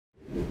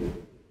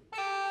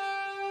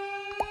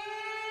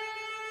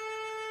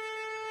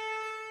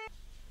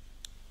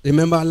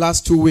Remember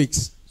last 2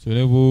 weeks,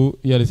 Souvenez-vous,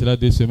 il y a de cela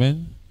 2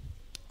 semaines,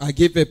 I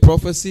gave a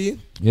prophecy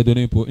j'ai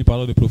donné une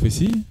parole de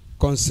prophétie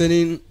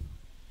concerning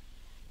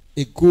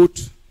a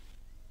goat.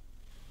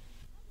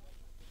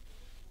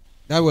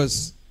 That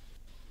was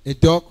a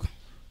dog,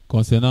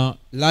 concernant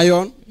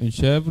lion. une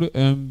chèvre,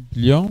 un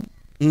lion.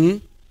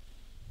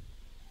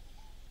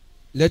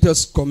 Let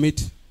us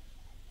commit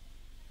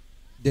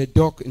the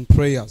dog in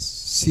prayers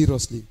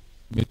seriously.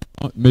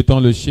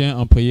 Mettons le chien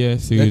en prière Let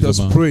us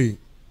sérieusement. pray.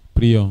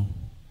 Prions.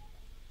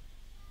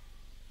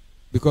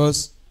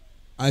 Because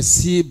I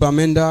see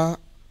Bamenda,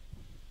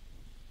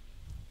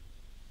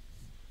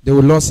 they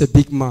will lose a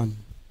big man.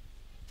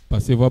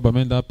 Parce que voir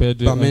Bamenda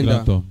perdre un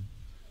grand homme.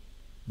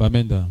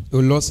 Bamenda. They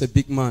will lose a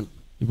big man.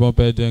 Ils vont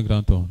perdre un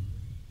grand homme.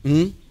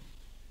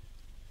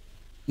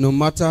 No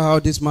matter how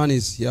this man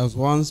is, he has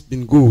once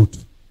been good.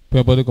 Peu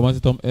importe comment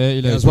cet homme est,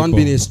 il He a has été once fort.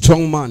 been a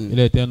strong man Il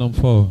a été un homme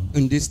fort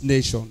in this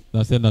nation.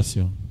 dans cette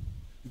nation.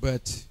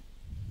 But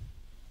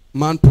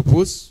man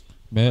propose,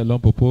 Mais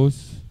l'homme propose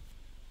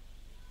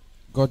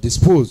God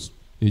dispose.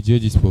 et Dieu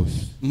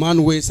dispose. Man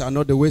ways are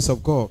not the ways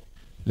of God.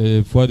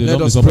 Les voies de Let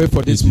l'homme ne us sont pray pas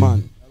for les this Dieu.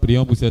 man.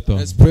 Prions pour cet homme.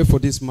 Let's pray for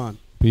this man.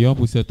 Prions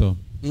pour cet homme.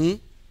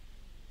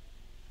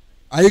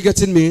 Are you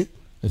getting me?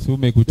 Est-ce que vous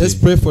m'écoutez? Let's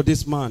pray for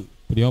this man.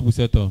 Prions pour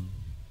cet homme.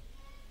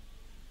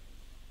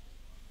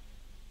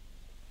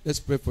 Let's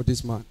pray for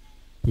this man.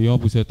 Prions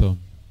pour cet homme.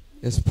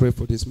 Let's pray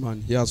for this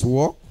man. He has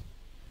worked.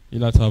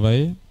 Il a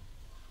travaillé.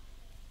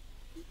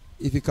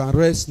 If he can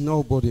rest,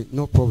 no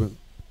problem.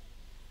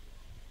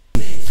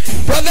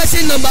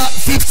 Prophecy number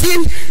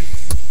 15.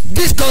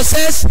 This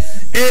concerns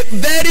a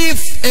very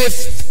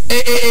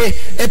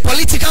a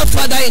political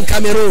father in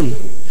Cameroon.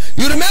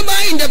 You remember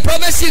in the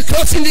prophecy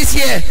closing this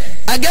year,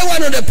 I get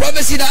one of the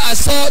prophecy that I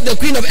saw the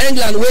Queen of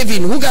England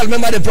waving. Who can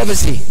remember the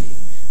prophecy?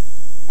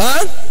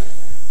 Huh?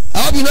 I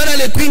hope you know that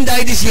the Queen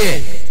died this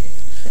year.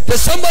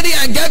 There's somebody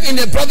I gave in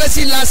the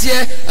prophecy last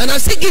year, and I'm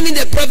still giving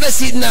the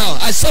prophecy now.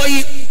 I saw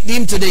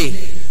him today.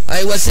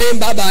 I was saying,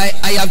 bye-bye,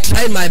 I have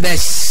tried my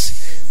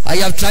best. I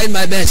have tried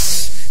my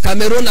best.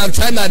 Cameroon, I've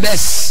tried my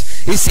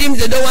best. It seems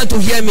they don't want to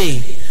hear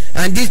me.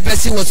 And this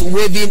person was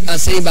waving and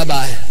saying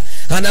bye-bye.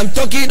 And I'm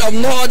talking of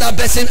no other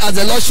person as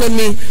the Lord showed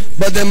me,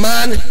 but the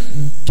man,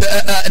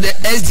 the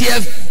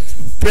SDF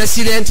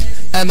president,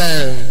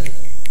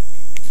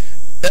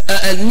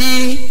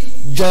 Ni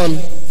John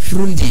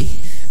Fru Ndi.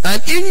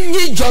 And in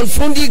Ni John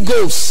Fru Ndi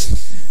goes,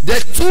 the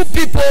 3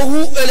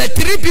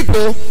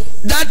 people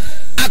that,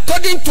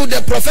 according to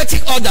the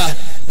prophetic order,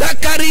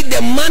 that carry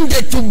the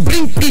mandate to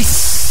bring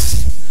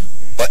peace,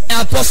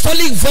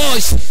 apostolic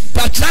voice,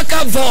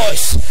 patriarchal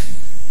voice,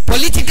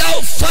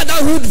 political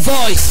fatherhood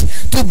voice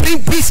to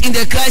bring peace in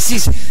the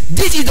crisis.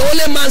 This is the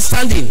only man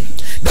standing.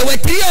 There were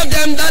 3 of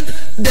them that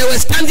they were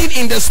standing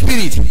in the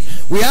spirit.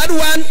 We had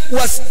one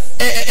was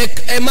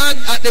a man,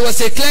 there was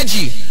a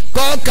clergy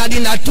called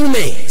Cardinal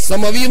Tume.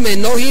 Some of you may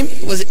know him.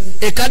 It was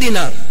a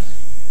cardinal.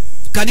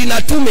 Cardinal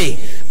Tume.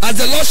 As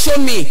the Lord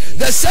showed me.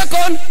 The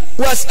second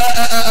was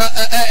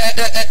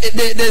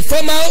the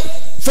former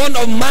fond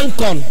of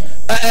Mancon.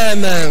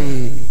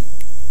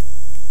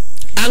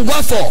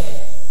 Anguafo,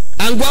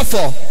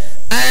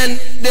 and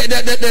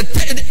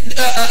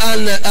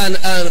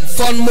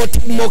from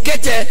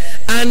Mokete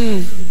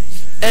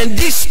and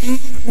this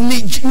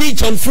Ni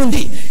John Fru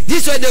Ndi.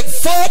 These were the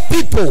 4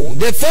 people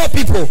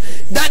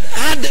that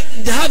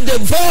have the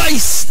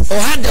voice or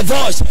had the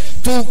voice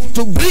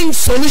to bring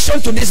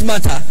solution to this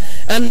matter.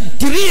 And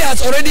 3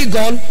 has already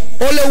gone,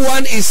 only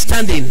 1 is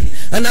standing.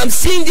 And I'm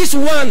seeing this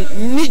one,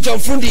 Ni John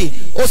Fru Ndi,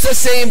 also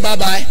saying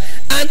bye-bye.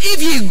 And if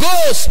he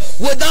goes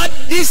without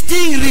this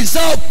thing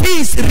resolved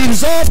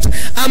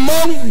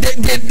among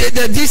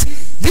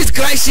this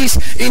crisis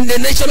in the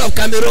nation of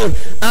Cameroon,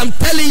 I'm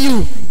telling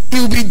you, it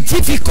will be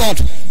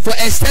difficult for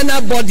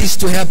external bodies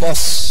to help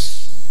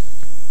us.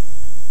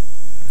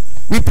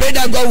 We pray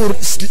that God will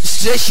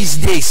stretch his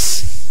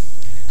days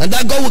and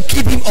that God will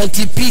keep him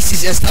until peace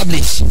is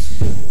established.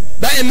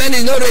 That amen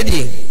is not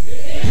ready.